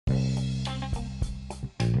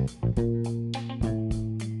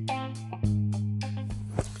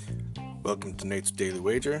Welcome to Nate's Daily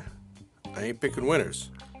Wager. I ain't picking winners,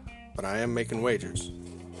 but I am making wagers.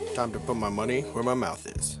 Time to put my money where my mouth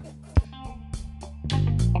is.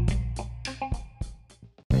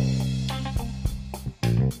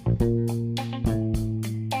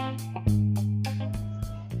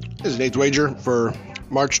 This is Nate's Wager for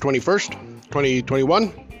March 21st,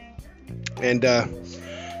 2021. And, it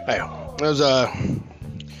was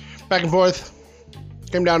back and forth.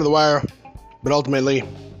 Came down to the wire, but ultimately,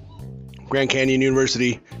 Grand Canyon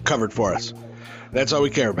University covered for us. That's all we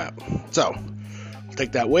care about. So, let's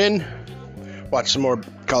take that win. Watch some more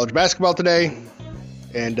college basketball today.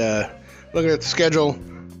 And looking at the schedule,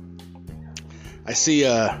 I see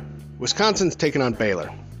Wisconsin's taking on Baylor.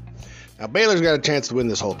 Now, Baylor's got a chance to win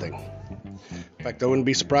this whole thing. In fact, I wouldn't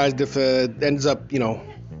be surprised if it ends up,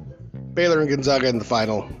 Baylor and Gonzaga in the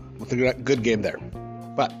final with a good game there.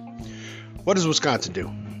 But what does Wisconsin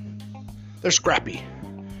do? They're scrappy.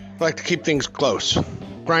 They like to keep things close,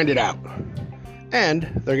 grind it out. And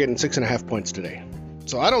they're getting 6.5 points today.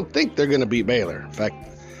 So I don't think they're going to beat Baylor. In fact,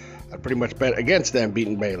 I'd pretty much bet against them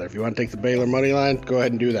beating Baylor. If you want to take the Baylor money line, go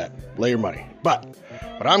ahead and do that. Lay your money. But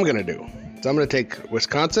what I'm going to do is I'm going to take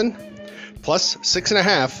Wisconsin plus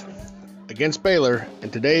 6.5 against Baylor in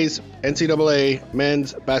today's NCAA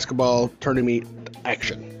men's basketball tournament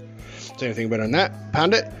action. Say anything better than that,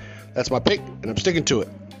 pound it. That's my pick, and I'm sticking to it.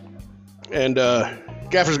 And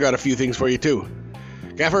Gaffer's got a few things for you, too.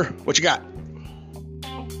 Gaffer, what you got?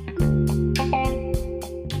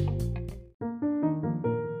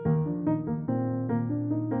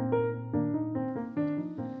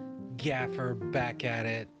 Gaffer back at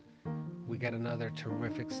it. We got another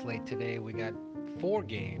terrific slate today. We got 4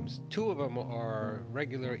 games. 2 of them are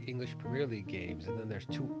regular English Premier League games, and then there's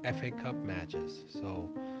 2 FA Cup matches. So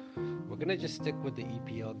we're going to just stick with the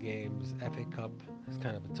EPL games. FA Cup is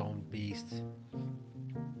kind of its own beast.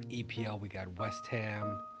 EPL, we got West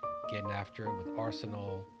Ham getting after it with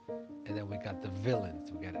Arsenal. And then we got the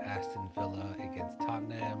villains. We got Aston Villa against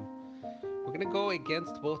Tottenham. We're going to go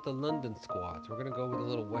against both the London squads. We're going to go with a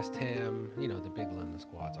little West Ham, the big London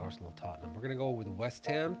squads, Arsenal, Tottenham. We're going to go with West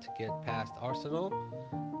Ham to get past Arsenal,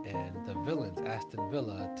 and the villains, Aston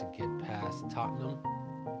Villa, to get past Tottenham.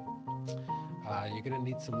 You're going to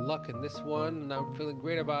need some luck in this one. I'm feeling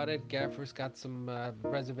great about it. Gaffer's got some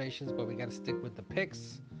reservations, but we got to stick with the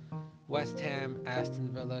picks. West Ham, Aston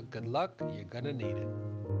Villa, good luck. You're going to need it.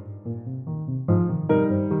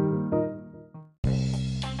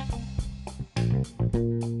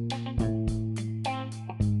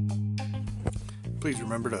 Please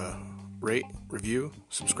remember to rate, review,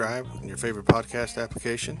 subscribe in your favorite podcast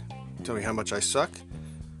application. Tell me how much I suck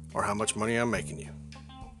or how much money I'm making you.